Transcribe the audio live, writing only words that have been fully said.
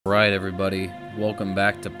Right, everybody, welcome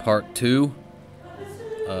back to part 2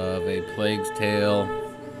 of A Plague's Tale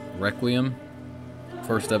Requiem.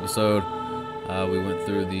 First episode, we went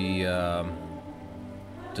through the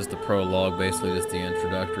just the prologue, basically just the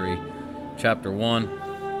introductory chapter 1.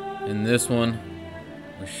 In this one,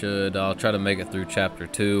 I'll try to make it through chapter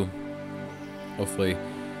 2. Hopefully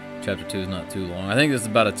chapter 2 is not too long. I think this is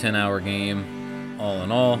about a 10-hour game all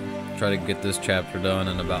in all. Try to get this chapter done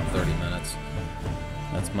in about 30 minutes.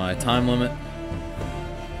 That's my time limit.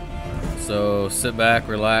 So sit back,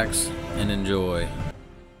 relax, and enjoy.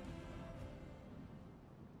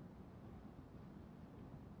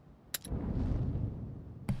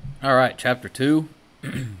 Alright, chapter 2.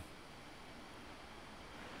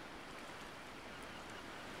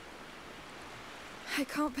 I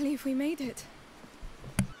can't believe we made it.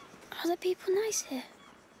 Are the people nice here?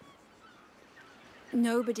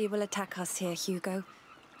 Nobody will attack us here, Hugo.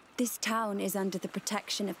 This town is under the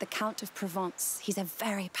protection of the Count of Provence. He's a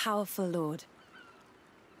very powerful lord.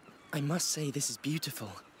 I must say this is beautiful.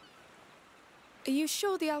 Are you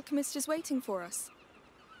sure the alchemist is waiting for us?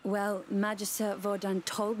 Well, Magister Vaudin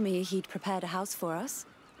told me he'd prepared a house for us.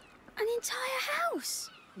 An entire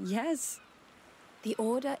house? Yes. The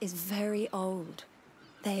Order is very old.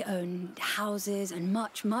 They own houses and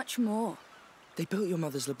much, much more. They built your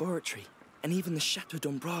mother's laboratory, and even the Chateau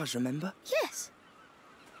d'Ombrage, remember? Yes.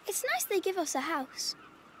 It's nice they give us a house.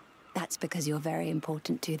 That's because you're very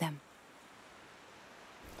important to them.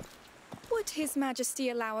 Would His Majesty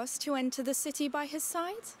allow us to enter the city by his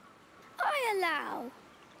side? I allow.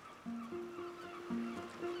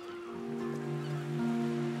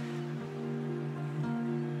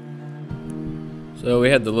 So we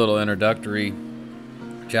had the little introductory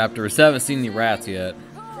chapter. We still haven't seen the rats yet.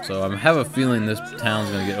 So I have a feeling this town's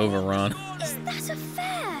going to get overrun. Is that a fair?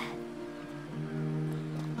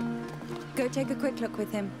 Go take a quick look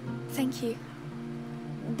with him. Thank you.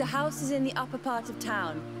 The house is in the upper part of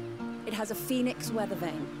town. It has a phoenix weather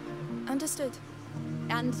vane. Understood.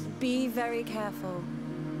 And be very careful.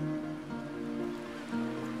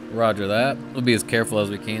 Roger that. We'll be as careful as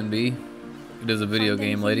we can be. It is a video Find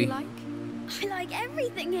game, anything lady. you I like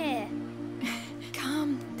everything here.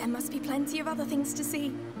 Come, there must be plenty of other things to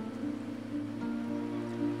see.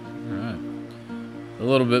 Alright. A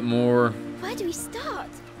little bit more Where do we start?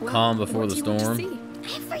 calm before what the do you want to storm.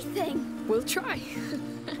 see? Everything. We'll try.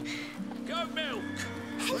 Goat milk!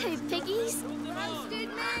 Hello, piggies. Roasted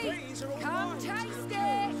meat! Come taste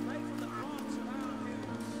it!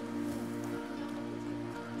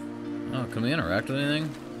 Oh, can we interact with anything?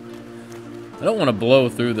 I don't want to blow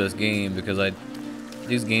through this game because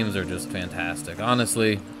these games are just fantastic.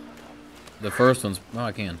 Honestly, the first one's... Oh,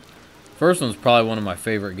 I can. First one's probably one of my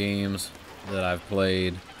favorite games that I've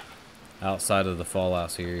played outside of the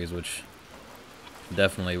Fallout series, which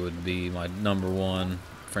definitely would be my #1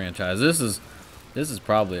 franchise. This is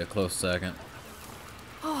probably a close second.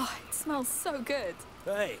 Oh, it smells so good.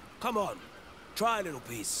 Hey, come on. Try a little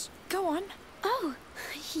piece. Go on. Oh,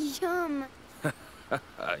 yum.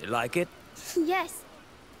 You like it? Yes.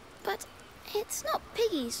 But it's not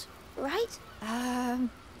piggies, right?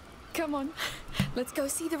 Come on. Let's go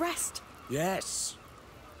see the rest. Yes.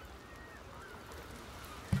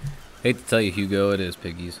 Hate to tell you, Hugo, it is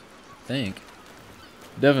piggies. I think.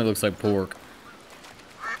 Definitely looks like pork.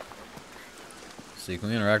 Let's see, can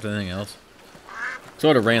we interact with anything else?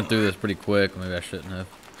 Sort of ran through this pretty quick. Maybe I shouldn't have.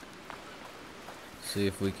 See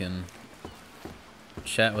if we can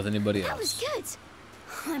chat with anybody That was else.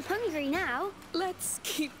 good. I'm hungry now. Let's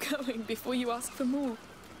keep going before you ask for more.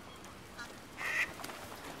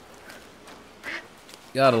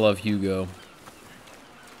 Gotta love Hugo.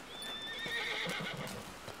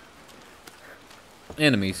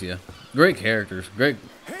 And Amicia. Great characters. Great.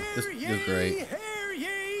 This is great. Hear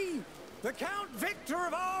ye! The Count Victor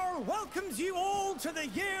of Arles welcomes you all to the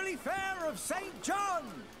yearly fair of St. John.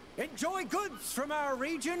 Enjoy goods from our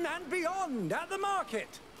region and beyond at the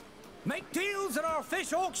market. Make deals at our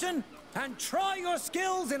fish auction and try your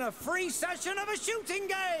skills in a free session of a shooting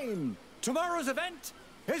game. Tomorrow's event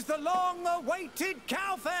is the long-awaited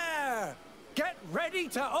cow fair. Get ready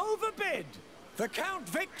to overbid. The Count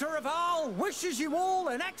Victor of Arles wishes you all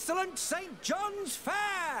an excellent St. John's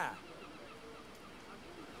fair.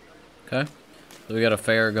 Okay. So we got a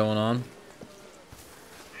fair going on.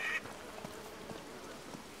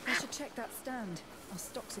 I should check that stand. Our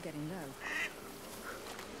stocks are getting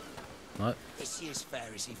low. What? This year's fair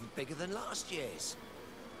is even bigger than last year's.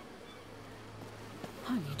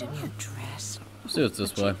 I need a new dress. Let's do it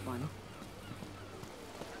this way.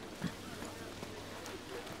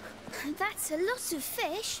 That's a lot of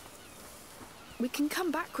fish. We can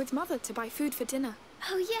come back with Mother to buy food for dinner.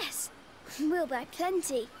 Oh, yes. We'll buy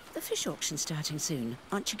plenty. The fish auction's starting soon.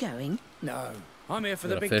 Aren't you going? No, I'm here for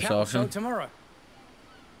Is the it a big fish cattle auction? show tomorrow.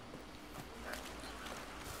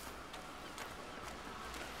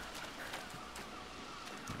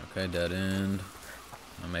 Okay, dead end.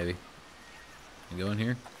 Oh, maybe. Can you go in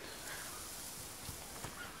here?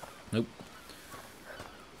 Nope.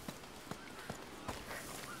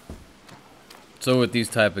 So with these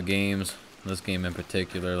type of games, this game in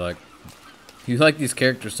particular, like, you like these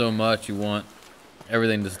characters so much, you want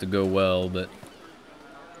everything just to go well, but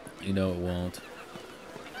you know it won't.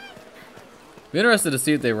 Be interested to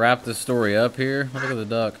see if they wrap this story up here. Oh, look at the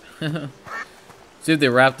duck. See if they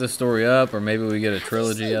wrap this story up, or maybe we get a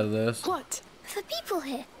trilogy out of this. What? The people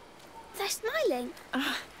here. They're smiling.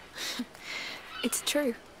 It's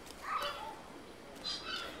true.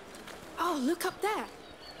 Oh, look up there.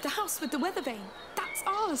 The house with the weather vane. That's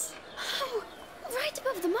ours. Oh, right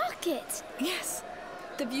above the market. Yes.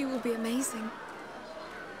 The view will be amazing.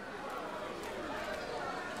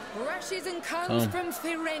 Brushes and combs from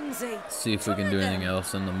Firenze. See if we can do anything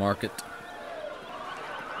else in the market.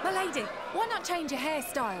 My lady, why not change your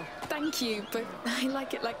hairstyle? Thank you, but I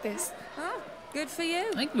like it like this. Oh, good for you.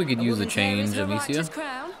 I think we could use a change, Amicia.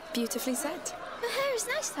 Crown. Beautifully said. The hair is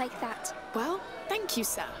nice like that. Well, thank you,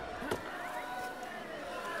 sir.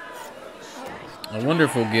 I wonder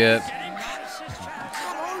if we'll get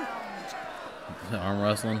arm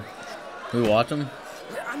wrestling. Can we watch them?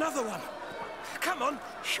 Another one. Come on.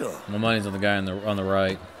 Sure. My money's on the guy on the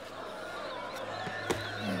right.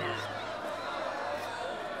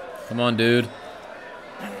 Come on, dude.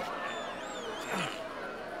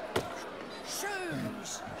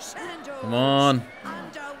 Shoes, sandals, Come on.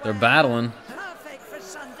 They're battling. perfect for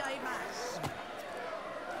Sunday mass.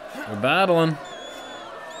 They're battling.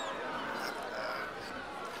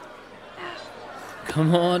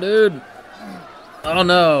 Come on, dude. Oh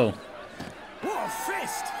no. What a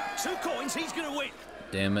fist! 2 coins, he's gonna win.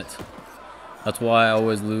 Damn it. That's why I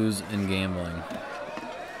always lose in gambling.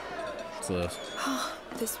 What's this?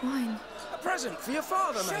 This wine. A present for your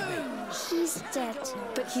father, maybe. He's dead.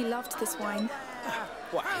 But he loved this wine.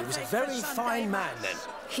 Well, he was a very fine man then.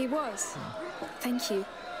 He was. Thank you.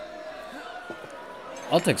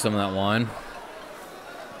 I'll take some of that wine.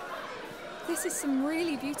 This is some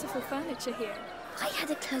really beautiful furniture here. I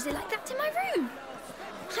had a closet like that in my room.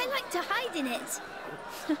 I like to hide in it.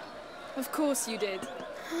 Of course you did.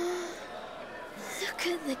 Look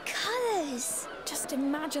at the colours. Just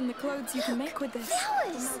imagine the clothes you can make with this.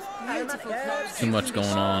 Flowers. Beautiful clothes. Too much going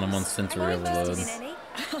on. I'm on sensory overload.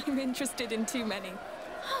 I'm interested in too many.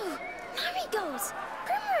 Oh, marigolds.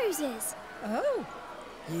 Primroses. Oh,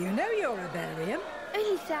 you know your herbarium.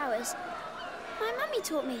 Only flowers. My mummy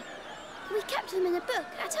taught me. We kept them in a book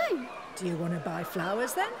at home. Do you want to buy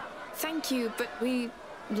flowers then? Thank you, but we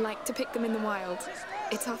like to pick them in the wild.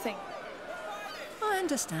 It's our thing. I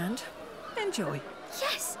understand. Enjoy.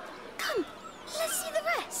 Yes. Come, let's see the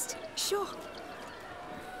rest. Sure.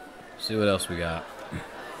 See what else we got.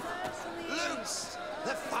 Loose,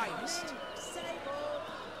 the finest.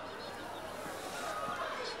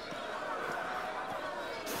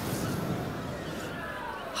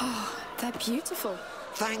 They're beautiful.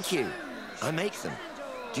 Thank you. I make them.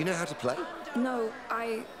 Do you know how to play? No,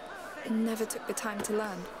 I never took the time to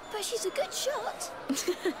learn. But she's a good shot.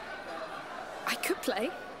 I could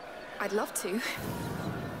play. I'd love to.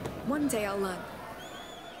 One day I'll learn.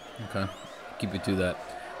 Okay. Keep you to that.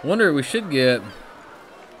 I wonder, we should get...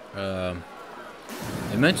 they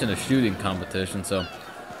mentioned a shooting competition, so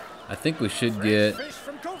I think we should get Fish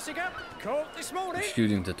from Corsica, caught this morning. a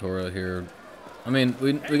shooting tutorial here. I mean,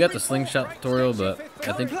 we got the slingshot tutorial, but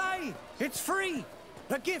I think... Play. It's free.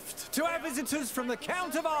 A gift to our visitors from the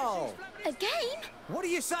Count of Arles. A game? What do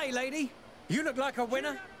you say, lady? You look like a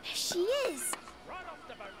winner. She is.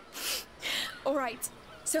 All right.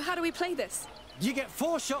 So how do we play this? You get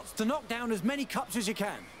 4 shots to knock down as many cups as you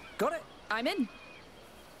can. Got it? I'm in.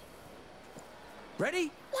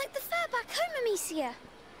 Ready? Like the fair back home, Amicia.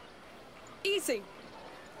 Easy.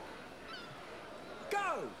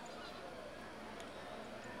 Go!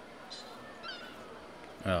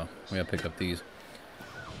 Oh, we gotta pick up these.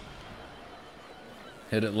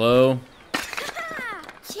 Hit it low. Ah,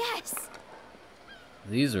 yes.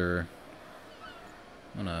 These are...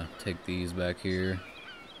 I'm gonna take these back here.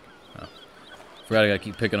 Oh. Forgot I gotta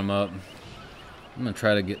keep picking them up. I'm gonna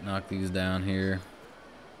try to knock these down here.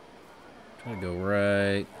 Try to go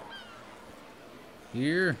right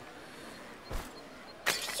here.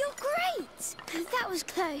 You're great. That was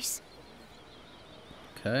close.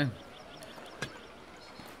 Okay.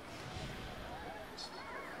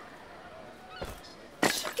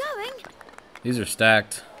 Keep going. These are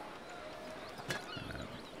stacked.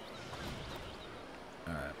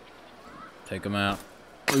 Alright. Take them out.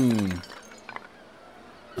 Boom.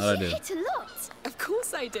 How'd I do? You hit a lot. Of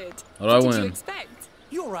course I did. What did I What did win? you expect?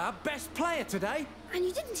 You're our best player today. And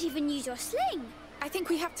you didn't even use your sling. I think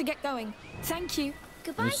we have to get going. Thank you.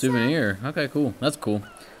 Goodbye, New sir. souvenir. Okay, cool. That's cool.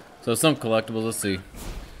 So some collectibles. Let's see.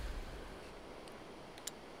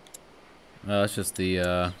 That's just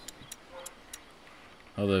the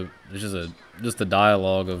it's just the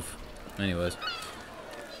dialogue of, anyways.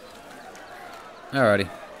 Alrighty.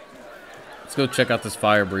 Let's go check out this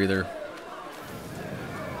fire breather.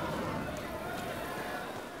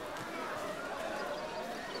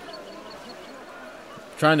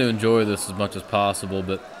 Trying to enjoy this as much as possible,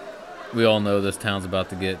 but we all know this town's about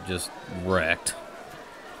to get just wrecked.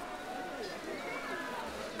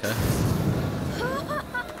 Okay.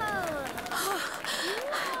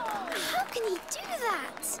 How can he do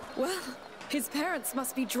that? Well, his parents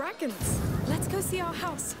must be dragons. Let's go see our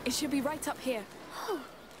house. It should be right up here. Oh,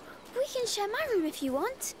 we can share my room if you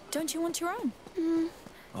want. Don't you want your own?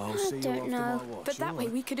 I'll I see you don't after know. my watch. But that way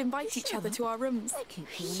we could invite each other to our rooms.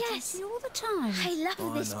 Yes, all the time. I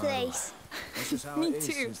love this know. place. That's just how Me it is,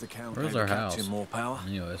 too. since the Count Where's gave the our captain house? more power.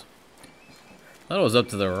 Anyways. Thought it was up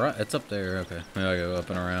to the right. It's up there. Okay. Maybe I go up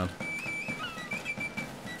and around.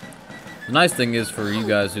 The nice thing is for you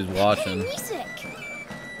guys who's Hey, watching, music.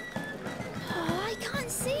 Oh, I can't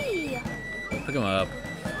see. pick them up.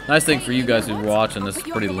 Nice thing for you guys who's watching, this is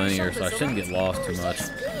pretty linear, so I shouldn't get lost too much.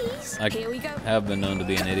 Please. I Here we go. have been known to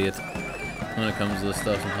be an idiot when it comes to this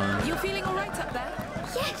stuff sometimes. You're feeling all right up there?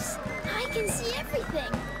 Yes, I can see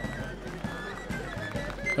everything.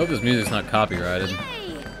 Hope this music's not copyrighted. Yay!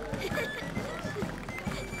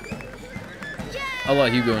 I'll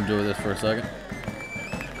let Hugo enjoy this for a second.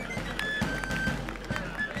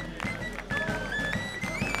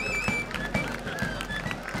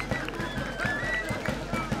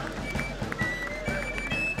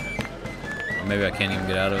 Or maybe I can't even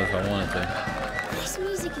get out of it if I wanted to. This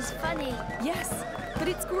music is funny. Yes, but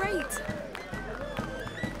it's great.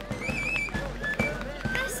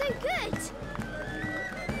 That's so good.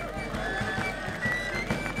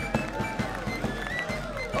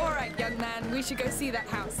 All right, young man, we should go see that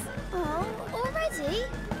house. Oh, already?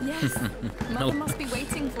 Yes, Mother must be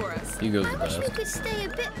waiting for us. Hugo's I the wish we best. could stay a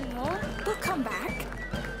bit more. We'll come back.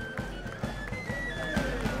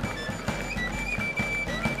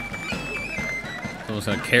 Someone's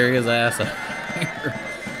gonna carry his ass up here.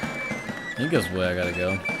 I think that's the way I gotta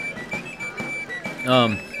go.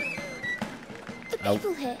 The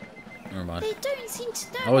people here, Never mind. they don't seem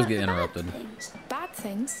to know I always about get the bad interrupted. things. Bad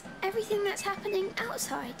things? Everything that's happening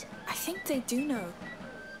outside. I think they do know.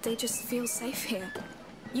 They just feel safe here.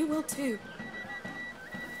 You will too.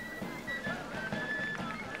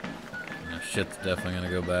 Yeah, shit's definitely gonna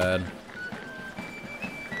go bad.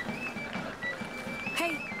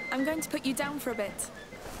 Hey, I'm going to put you down for a bit.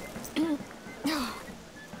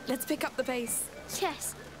 Let's pick up the pace.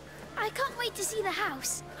 Yes. I can't wait to see the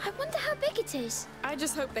house. I wonder how big it is. I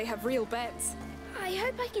just hope they have real beds. I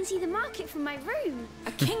hope I can see the market from my room.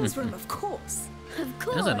 A king's room, of course. Of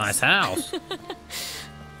course. That's a nice house.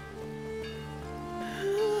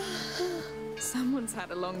 Someone's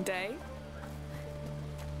had a long day.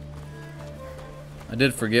 I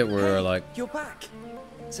did forget we're like You're back.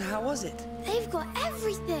 So how was it? They've got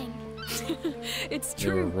everything. It's they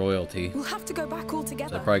were true. royalty. We'll have to go back all So I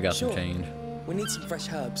together. probably got some Sure. change. We need some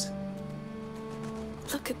fresh herbs.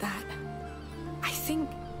 Look at that. I think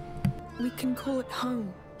we can call it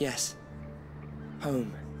home. Yes.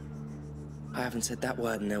 Home. I haven't said that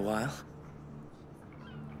word in a while.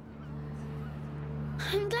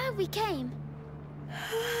 I'm glad we came.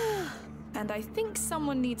 And I think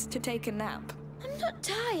someone needs to take a nap. I'm not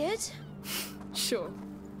tired. Sure.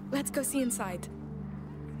 Let's go see inside.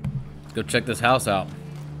 Let's go check this house out.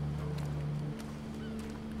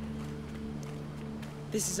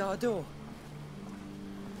 This is our door.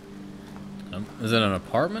 Is it an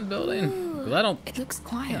apartment building? 'Cause I don't It looks I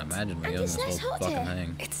quiet. can't imagine we And own it's this nice whole hot fucking here.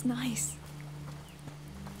 thing. It's nice.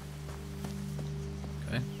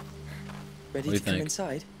 Okay. Ready What do you to come think?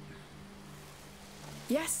 inside?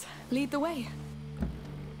 Yes, lead the way.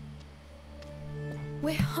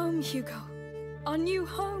 We're home, Hugo. Our new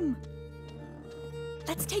home.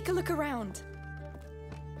 Let's take a look around.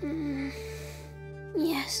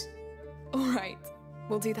 Yes. All right,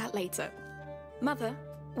 we'll do that later. Mother,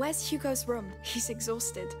 where's Hugo's room? He's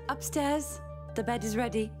exhausted. Upstairs. The bed is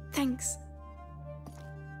ready. Thanks.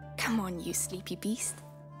 Come on, you sleepy beast.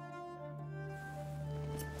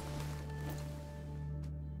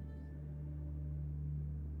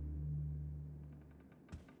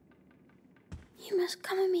 must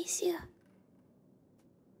come, Amicia.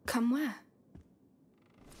 Come where?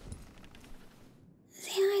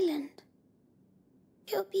 The island.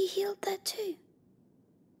 You'll be healed there too.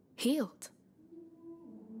 Healed?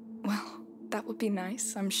 Well, that would be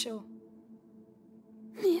nice, I'm sure.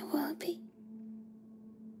 It will be.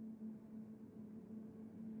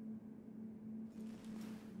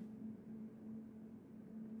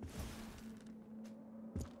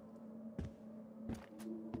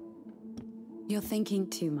 You're thinking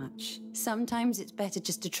too much. Sometimes it's better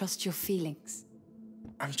just to trust your feelings.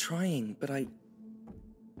 I'm trying, but I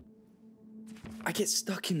get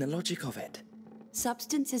stuck in the logic of it.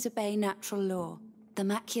 Substances obey natural law. The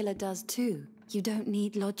macula does too. You don't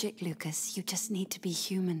need logic, Lucas. You just need to be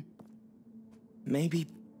human. Maybe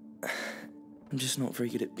I'm just not very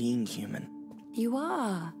good at being human. You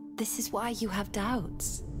are. This is why you have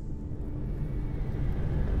doubts.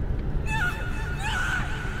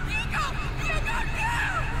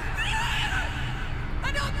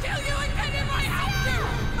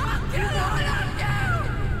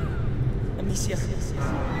 Amicia!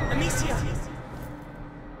 Amicia!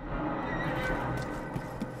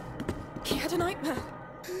 He had a nightmare.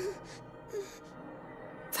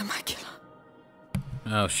 The macula.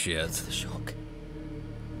 Oh shit. It's the shock.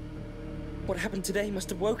 What happened today must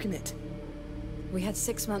have woken it. We had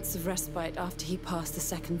 6 months of respite after he passed the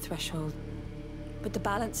second threshold. But the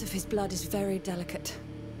balance of his blood is very delicate.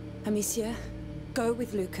 Amicia, go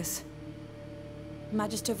with Lucas.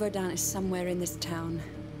 Magister Vaudin is somewhere in this town.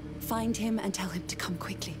 Find him and tell him to come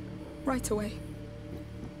quickly. Right away.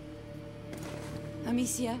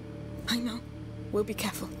 Amicia? I know. We'll be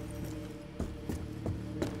careful.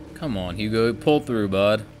 Come on, Hugo. Pull through,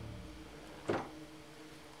 bud.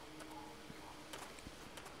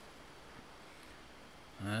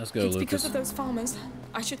 Let's go, It's Lucas. because of those farmers.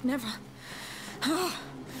 I should never.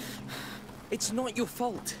 It's not your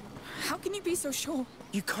fault. How can you be so sure?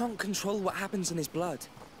 You can't control what happens in his blood.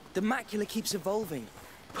 The macula keeps evolving,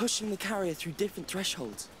 pushing the carrier through different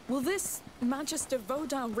thresholds. Will this Magister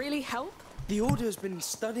Vaudin really help? The Order has been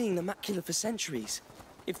studying the macula for centuries.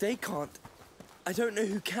 If they can't, I don't know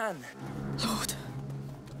who can. Lord,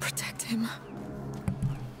 protect him.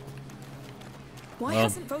 Why Well.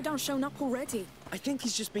 hasn't Vaudin shown up already? I think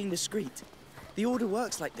he's just being discreet. The Order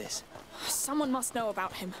works like this. Someone must know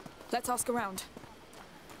about him. Let's ask around.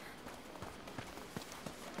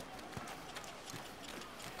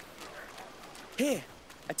 Here,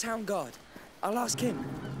 a town guard. I'll ask him.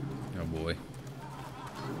 Oh boy.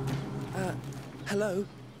 Hello?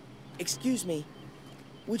 Excuse me.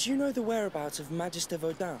 Would you know the whereabouts of Magister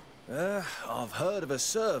Vaudin? I've heard of a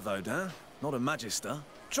Sir Vaudin, not a Magister.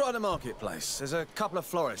 Try the marketplace. There's a couple of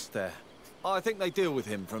florists there. I think they deal with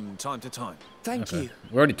him from time to time. Thank you.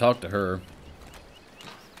 We already talked to her.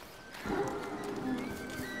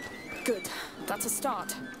 Good. That's a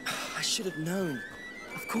start. I should have known.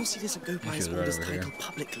 Of course he doesn't go by She his was right order's over here. title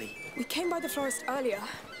publicly. We came by the florist earlier.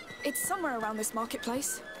 It's somewhere around this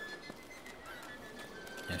marketplace.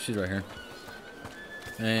 Yeah, she's right here.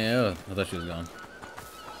 Hey, oh, I thought she was gone.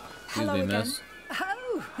 Hello Excuse me, again. miss.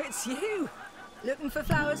 Oh, it's you. Looking for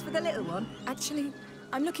flowers for the little one? Actually,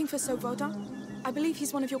 I'm looking for Sir Vaudin. I believe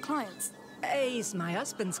he's one of your clients. He's my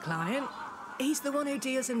husband's client. He's the one who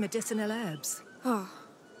deals in medicinal herbs. Oh,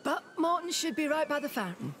 But Morton should be right by the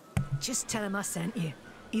fountain. Just tell him I sent you.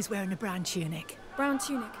 He's wearing a brown tunic. brown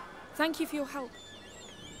tunic. Thank you for your help.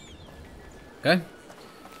 Okay.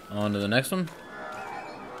 On to the next one.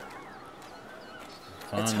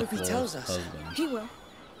 Let's Find the hope he florist's tells us. husband. He will.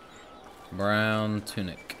 Brown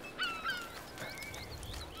tunic.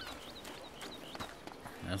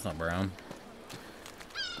 That's not brown.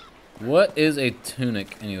 What is a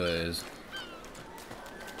tunic, anyways?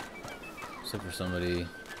 Except for somebody.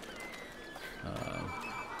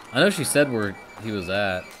 I know she said where he was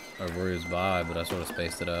at, or where he was by, but I sort of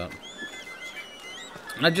spaced it out.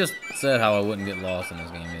 I just said how I wouldn't get lost in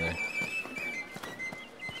this game either.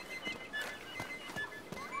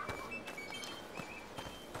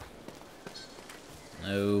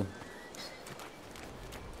 No.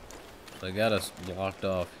 So they got us blocked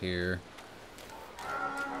off here.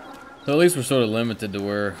 So at least we're sort of limited to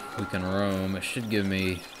where we can roam. It should give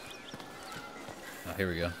me... Oh, here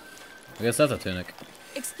we go. I guess that's a tunic.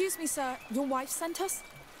 Excuse me, sir. Your wife sent us?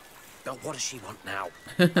 Oh, what does she want now?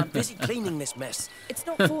 I'm busy cleaning this mess. It's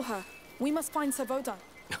not for her. We must find Sir Vaudin.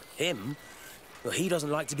 Him? Well, he doesn't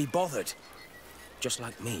like to be bothered. Just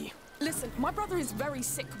like me. Listen, my brother is very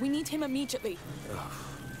sick. We need him immediately.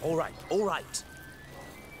 All right, all right.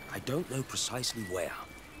 I don't know precisely where,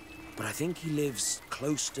 but I think he lives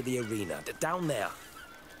close to the arena, down there.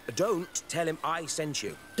 Don't tell him I sent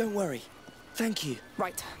you. Don't worry. Thank you.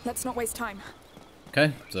 Right, let's not waste time.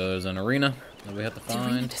 Okay, so there's an arena that we have to The arena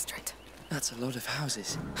find. district. That's a lot of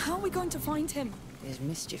houses. How are we going to find him? There's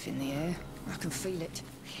mischief in the air. I can feel it.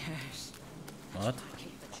 Yes. What?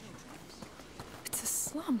 It's a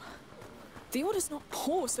slum. The Order's not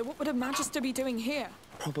poor, so what would a Magister be doing here?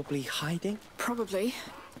 Probably hiding. Probably.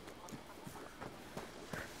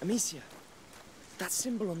 Amicia, that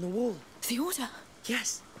symbol on the wall. The Order?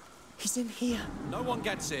 Yes, he's in here. No one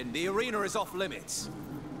gets in. The arena is off limits.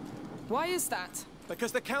 Why is that?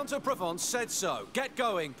 Because the Count of Provence said so. Get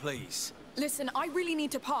going, please. Listen, I really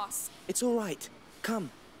need to pass. It's all right. Come.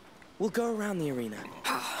 We'll go around the arena.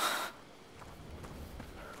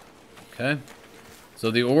 Okay. So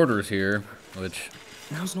the Order's here, which...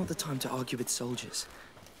 Now's not the time to argue with soldiers.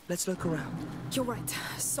 Let's look around. You're right.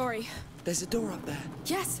 Sorry. There's a door up there.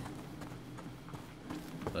 Yes.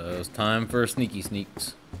 So it's time for sneaky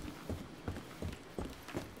sneaks.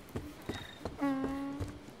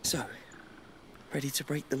 So, ready to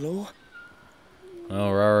break the law? Oh,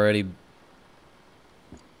 we're already...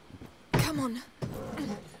 Come on.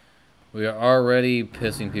 We are already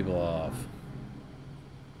pissing people off.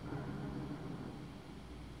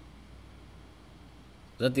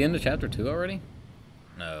 Is that the end of chapter 2 already?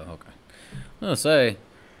 No, okay. I'm gonna say,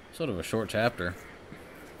 sort of a short chapter.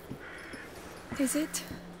 Is it?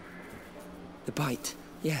 The bite,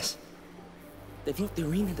 yes. They've locked the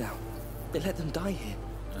arena down. They let them die here.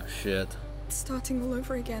 Oh, shit. It's starting all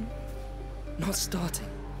over again. Not starting.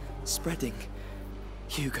 Spreading.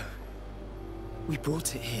 Hugo. We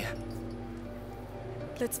brought it here.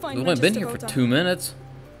 Let's find We've only been Magister here for Volda. 2 minutes.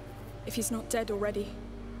 If he's not dead already.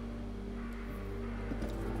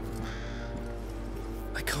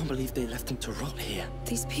 I can't believe they left them to rot here.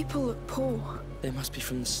 These people look poor. They must be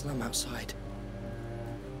from the slum outside.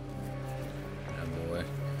 Oh boy.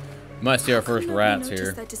 Might see our first Nobody rats noticed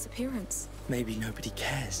here. their disappearance. Maybe nobody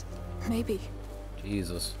cares. Maybe.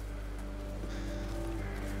 Jesus.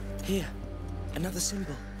 Here, another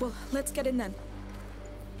symbol. Well, let's get in then.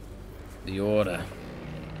 The Order.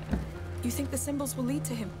 You think the symbols will lead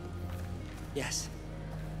to him? Yes.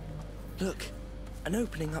 Look, an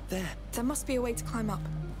opening up there. There must be a way to climb up.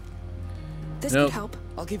 This Nope. could help.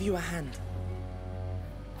 I'll give you a hand.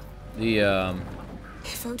 The,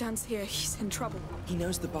 If Odin's here, he's in trouble. He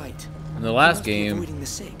knows the bite. in the He last must be game, avoiding the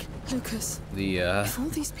sick. Lucas, the, if all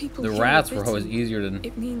these people the here are rats were always bitten, easier to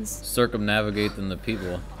it means circumnavigate than the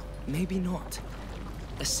people. Maybe not.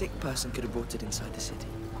 A sick person could have brought it inside the city.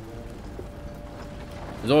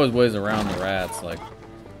 There's always ways around the rats, like...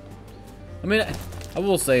 I mean, I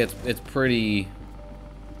will say it's pretty,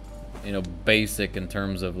 you know, basic in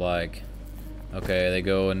terms of, like... Okay, they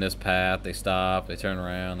go in this path, they stop, they turn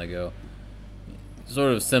around, they go...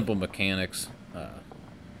 Sort of simple mechanics.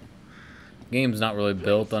 Game's not really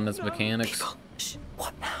built on its mechanics. Shh,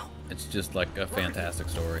 what now? It's just like a fantastic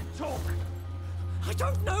story. Talk! I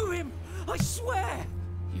don't know him! I swear!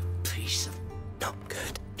 You piece of not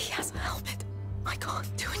good. he has a helmet. I can't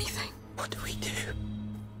do anything. What do we do?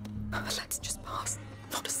 Let's just pass.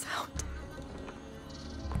 Not a sound.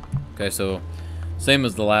 Okay, so same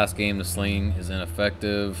as the last game, the sling is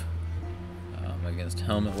ineffective against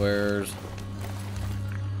helmet wearers.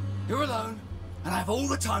 You're alone, and I have all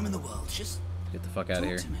the time in the world. Just Get the fuck out of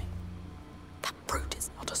here. talk to me. That brute is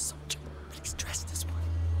not a soldier, but he's dressed as one.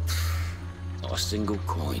 Not a single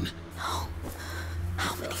coin. No.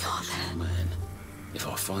 How many are there? Man, if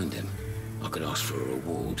I find him, I could ask for a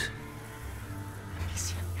reward.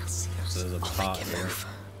 Amicia, he'll see us. So there's a I'll pot make him here. move.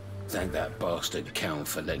 Thank that bastard Count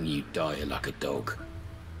for letting you die like a dog.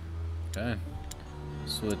 Okay.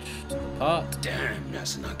 Switch to the pot. Damn,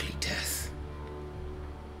 that's an ugly death.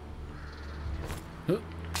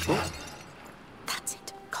 That's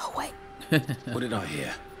it. Go away. What did I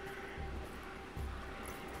hear?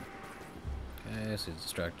 Okay, so he's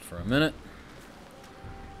distracted for a minute.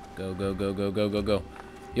 Go, go, go, go, go, go, go.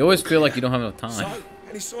 You always feel like you don't have enough time. So,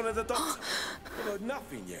 any sign of the doctor? I've heard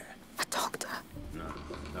nothing yet. A doctor. No,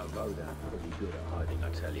 go down. Pretty good at hiding, I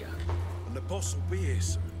tell ya. And the boss will be here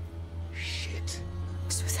soon. Shit.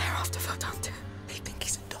 So they're after Verdun too. They think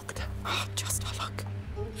he's a doctor. Oh, just our luck.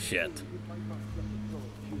 Shit.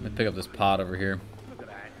 Let me pick up this pot over here. Look at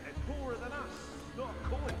that. It's poorer than us. Not a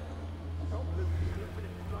coin.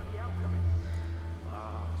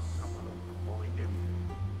 Someone will find him.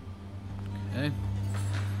 Okay.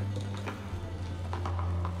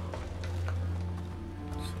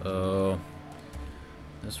 So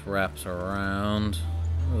this wraps around.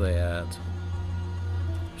 Where are they at?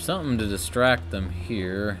 Something to distract them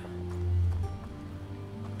here.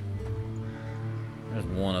 There's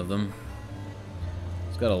one of them.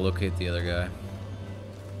 Just gotta locate the other guy.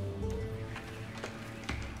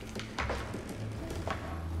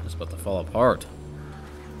 Just about to fall apart.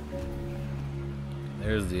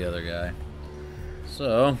 There's the other guy.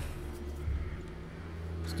 So,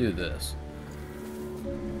 let's do this.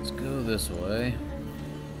 Let's go this way.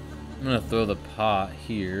 I'm gonna throw the pot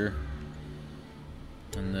here.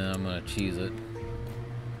 And then I'm gonna cheese it.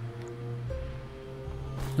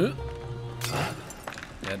 Yeah,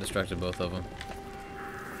 I distracted both of them.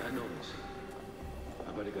 That noise.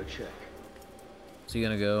 I better go check. Is he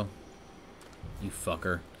gonna go? You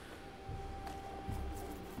fucker.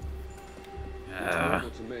 Ah.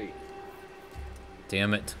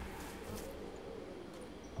 Damn it.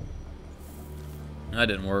 That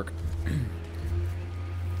didn't work. Don't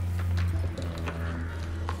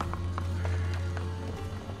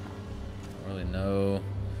really know.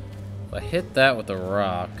 If I hit that with a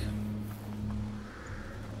rock,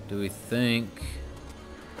 do we think...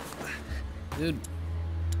 Dude.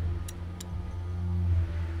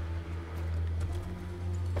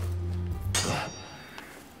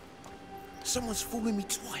 Someone's fooling me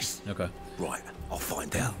twice. Okay. Right, I'll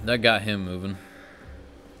find out. That got him moving.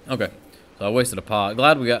 Okay. So I wasted a pot.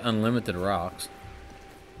 Glad we got unlimited rocks.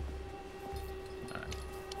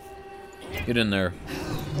 Alright. Get in there.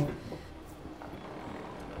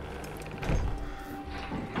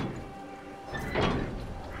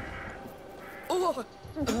 Oh,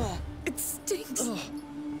 it stinks.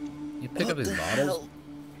 You pick up these bottles?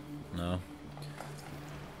 No.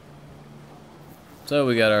 So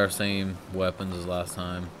we got our same weapons as last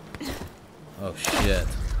time. Oh shit.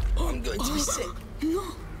 I'm going to be sick. No.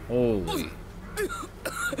 Holy.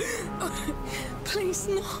 Please,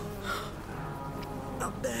 no.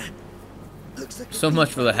 Up there. Looks like So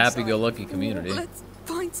much for the happy-go-lucky community. Let's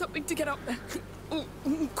find something to get up there. Oh,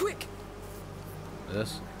 quick.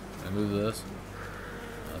 This? Can I move this?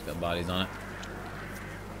 Oh, it's got bodies on it.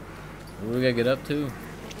 Where do we gotta get up to?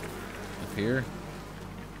 Up here?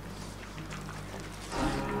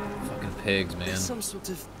 Fucking pigs, man. There's some sort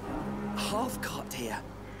of half-cart here,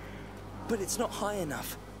 but it's not high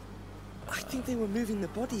enough. I think they were moving the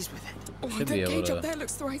bodies with it. Oh, Should that be able cage to- up there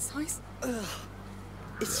looks the right size.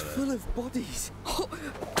 It's full of bodies. Oh,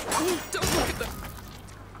 don't look at them.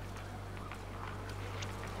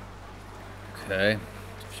 Okay.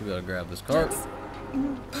 Should be able to grab this cart.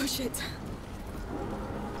 Push it.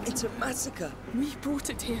 It's a massacre. We brought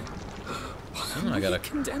it here. I gotta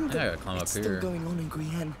condemned it. climb up It's here. still going on in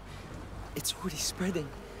Guyenne. It's already spreading.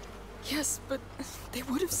 Yes, but they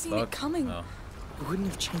would have seen Fuck. it coming. Oh. It wouldn't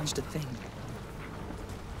have changed a thing.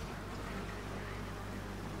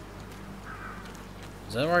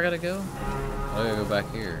 Is that where I gotta go? I gotta go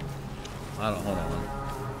back here. I don't. Hold on.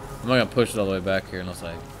 I'm not gonna push it all the way back here unless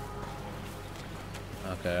I. Okay,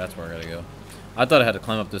 that's where I gotta go. I thought I had to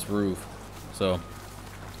climb up this roof. So.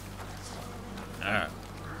 Alright.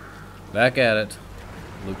 Back at it,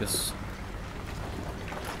 Lucas.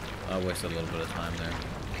 I wasted a little bit of time there.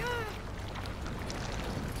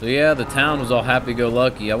 So yeah, the town was all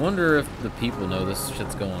happy-go-lucky. I wonder if the people know this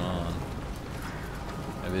shit's going on.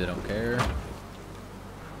 Maybe they don't care.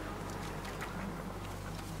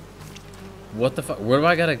 What the fuck? Where do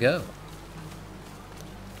I gotta go?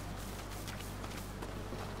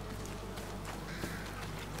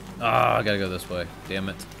 Ah, I gotta go this way. Damn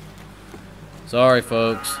it. Sorry,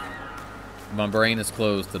 folks. My brain is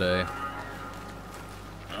closed today.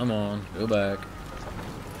 Come on, go back.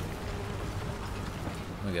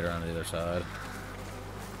 Let me get around to the other side.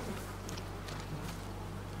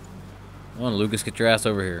 Come on, Lucas, get your ass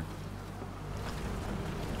over here.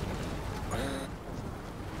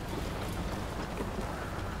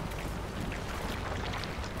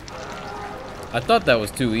 I thought that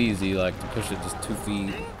was too easy, like to push it just 2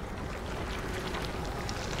 feet.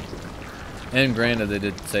 And granted, they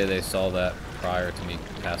did say they saw that prior to me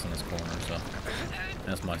passing this corner, so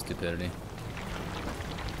that's my stupidity.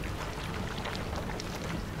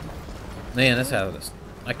 Man, this has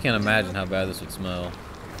I can't imagine how bad this would smell.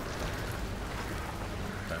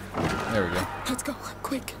 Okay, there we go. Let's go,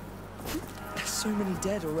 quick. There's so many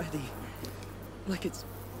dead already. Like it's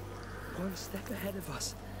one step ahead of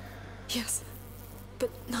us. Yes, but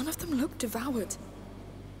none of them look devoured.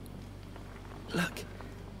 Look,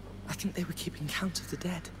 I think they were keeping count of the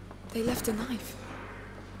dead. They left a knife.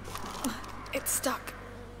 It's stuck.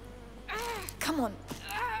 Come on.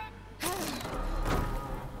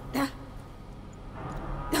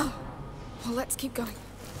 Well, let's keep going.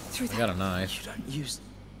 Through I there. got a knife. You don't use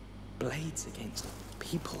blades against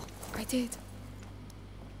people. I did.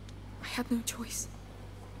 I had no choice.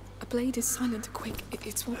 A blade is silent and quick.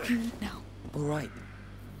 It's what we need now. All right.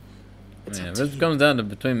 It's Man, up if to this you. comes down to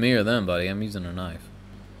between me or them, buddy, I'm using a knife.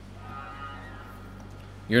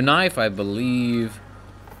 Your knife, I believe,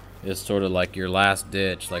 is sort of like your last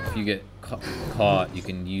ditch. Like if you get caught, you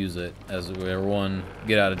can use it as a one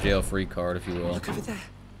get out of jail free card, if you will. Look over there.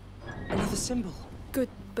 Another symbol. Good,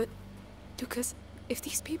 but Lucas, if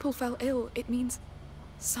these people fell ill, it means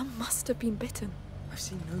some must have been bitten. I've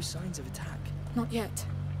seen no signs of attack. Not yet.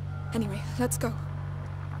 Anyway, let's go.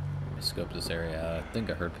 Let me scope this area out. I think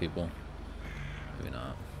I heard people. Maybe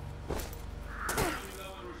not.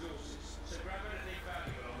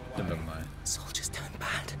 Never mind. Soldiers turned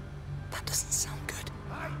bad. That doesn't sound good.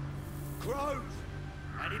 Hey, crows!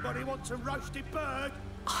 Anybody want some roasted bird?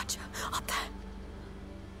 Archer, up there.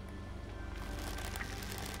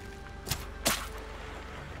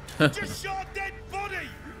 Just shot a dead body,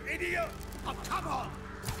 you idiot! Oh, come on!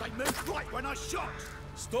 They moved right when I shot.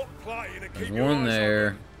 Stop playing and There's keep your one eyes there,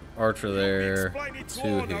 on him. Archer there, Explain it to 2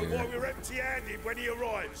 Arno here. while we're empty-handed when he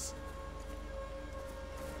arrives.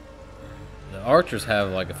 The archers have,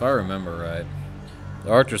 like, if I remember right,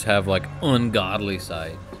 the archers have, like, ungodly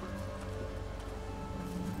sight.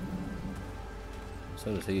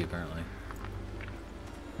 So does he, apparently.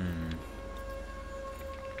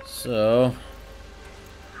 So,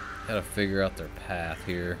 gotta figure out their path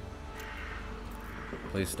here.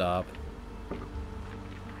 Please stop.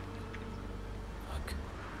 Fuck.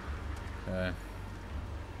 Okay.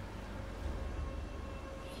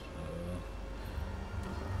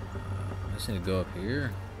 I just need to go up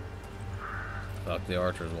here. Fuck, the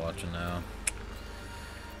archer's watching now.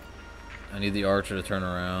 I need the archer to turn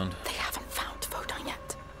around. They haven't found Vodun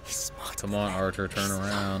yet. He's smart. Come on, Archer, turn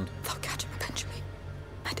around. They'll catch him eventually.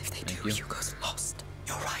 And if they do, Hugo's lost.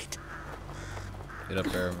 You're right. Get up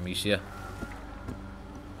there, Amicia.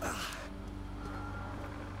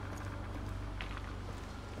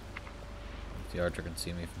 If the archer can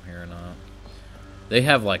see me from here or not. They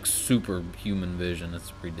have like superhuman vision.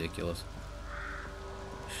 It's ridiculous.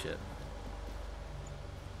 Shit.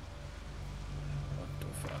 What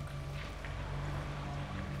the fuck?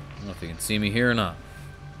 I don't know if you can see me here or not.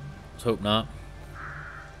 Let's hope not.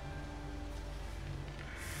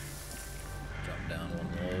 Jump down one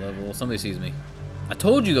more level. Somebody sees me. I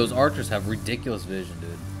told you those archers have ridiculous vision,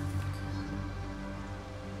 dude.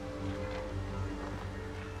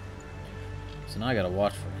 So now I gotta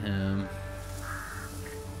watch for him.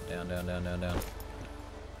 Down, down, down, down, down.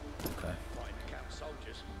 Okay.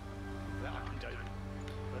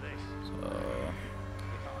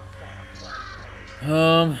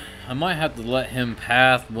 So, I might have to let him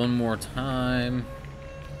path one more time.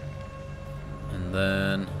 And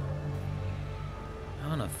then,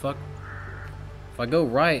 how the fuck? If I go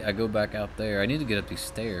right, I go back out there. I need to get up these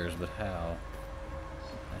stairs, but how?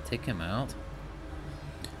 Can I take him out?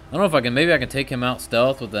 I don't know if I can. Maybe I can take him out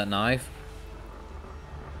stealth with that knife.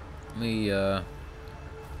 Let me,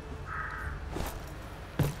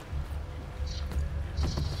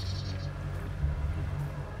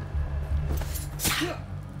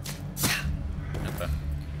 Okay.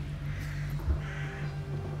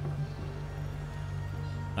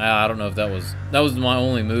 I don't know if that was my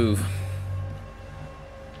only move.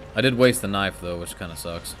 I did waste the knife though, which kind of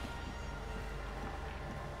sucks.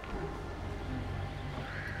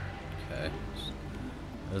 Okay.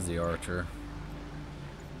 There's the archer.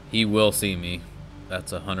 He will see me.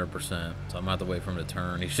 That's 100%. So I'm gonna have to wait for him to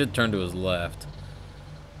turn. He should turn to his left,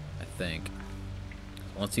 I think.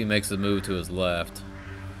 Once he makes the move to his left,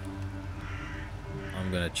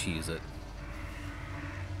 I'm gonna cheese it.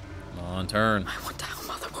 Come on, turn. I wonder how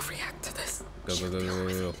Mother will react to this. Go, go, go, go,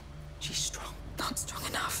 go, go. She's strong. Not strong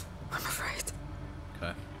enough, I'm afraid.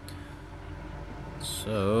 Okay.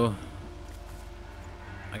 So,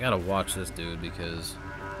 I gotta watch this dude because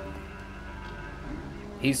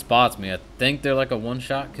he spots me. I think they're like a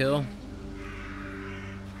one-shot kill.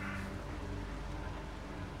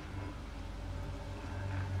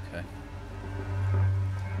 Okay.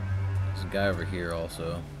 There's a guy over here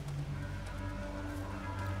also.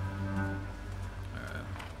 Alright.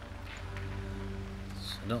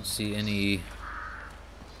 So I don't see any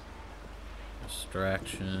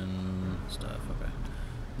distraction stuff. Okay.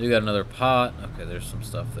 You got another pot. Okay, there's some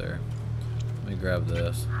stuff there. Let me grab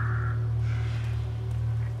this.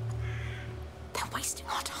 They're wasting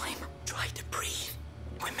our time. Try to breathe.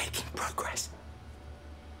 We're making progress.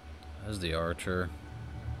 There's the archer.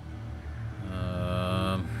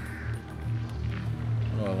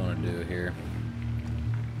 What do I want to do here?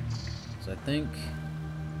 So I think.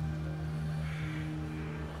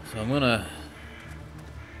 So I'm gonna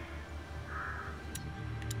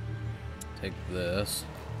take this.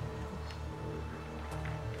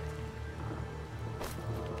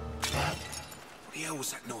 What the hell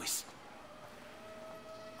was that noise?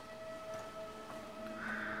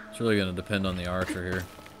 It's really gonna depend on the archer here.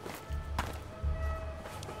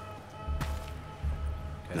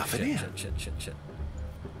 Okay. Nothing here. Shit.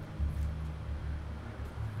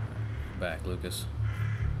 Back, Lucas.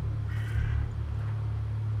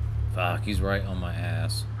 Fuck, he's right on my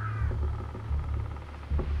ass.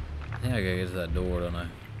 I think I gotta get to that door, don't I?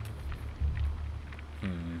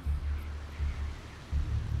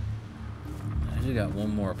 I just got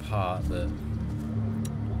one more pot, but...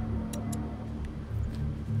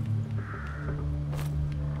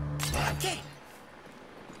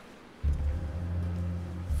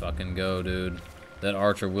 Fucking go, dude. That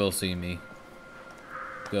archer will see me.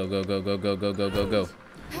 Go.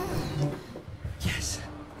 Yes,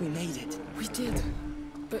 we made it. We did.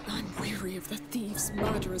 But I'm weary of the thieves,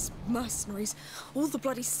 murderers, mercenaries, all the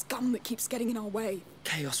bloody scum that keeps getting in our way.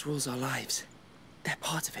 Chaos rules our lives. They're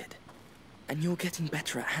part of it. And you're getting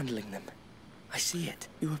better at handling them. I see it.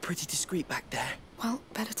 You were pretty discreet back there. Well,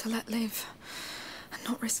 better to let live and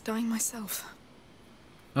not risk dying myself.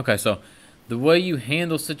 Okay, so the way you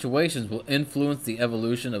handle situations will influence the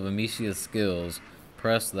evolution of Amicia's skills.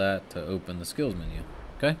 Press that to open the skills menu.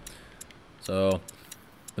 Okay? So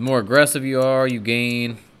the more aggressive you are, you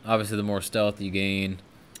gain. Obviously, the more stealth you gain.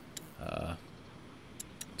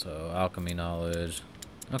 So alchemy knowledge.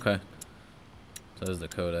 Okay. So there's the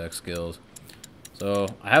codex skills. So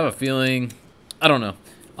I have a feeling, I don't know.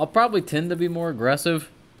 I'll probably tend to be more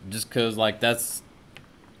aggressive, just because like that's,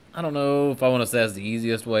 I don't know if I want to say that's the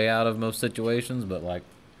easiest way out of most situations, but like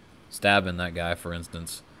stabbing that guy, for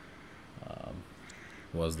instance,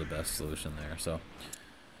 was the best solution there. So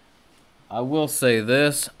I will say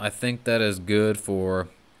this, I think that is good for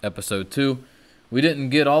episode 2. We didn't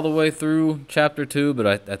get all the way through chapter 2, but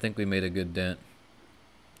I think we made a good dent.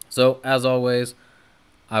 So as always,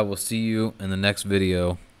 I will see you in the next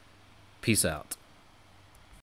video. Peace out.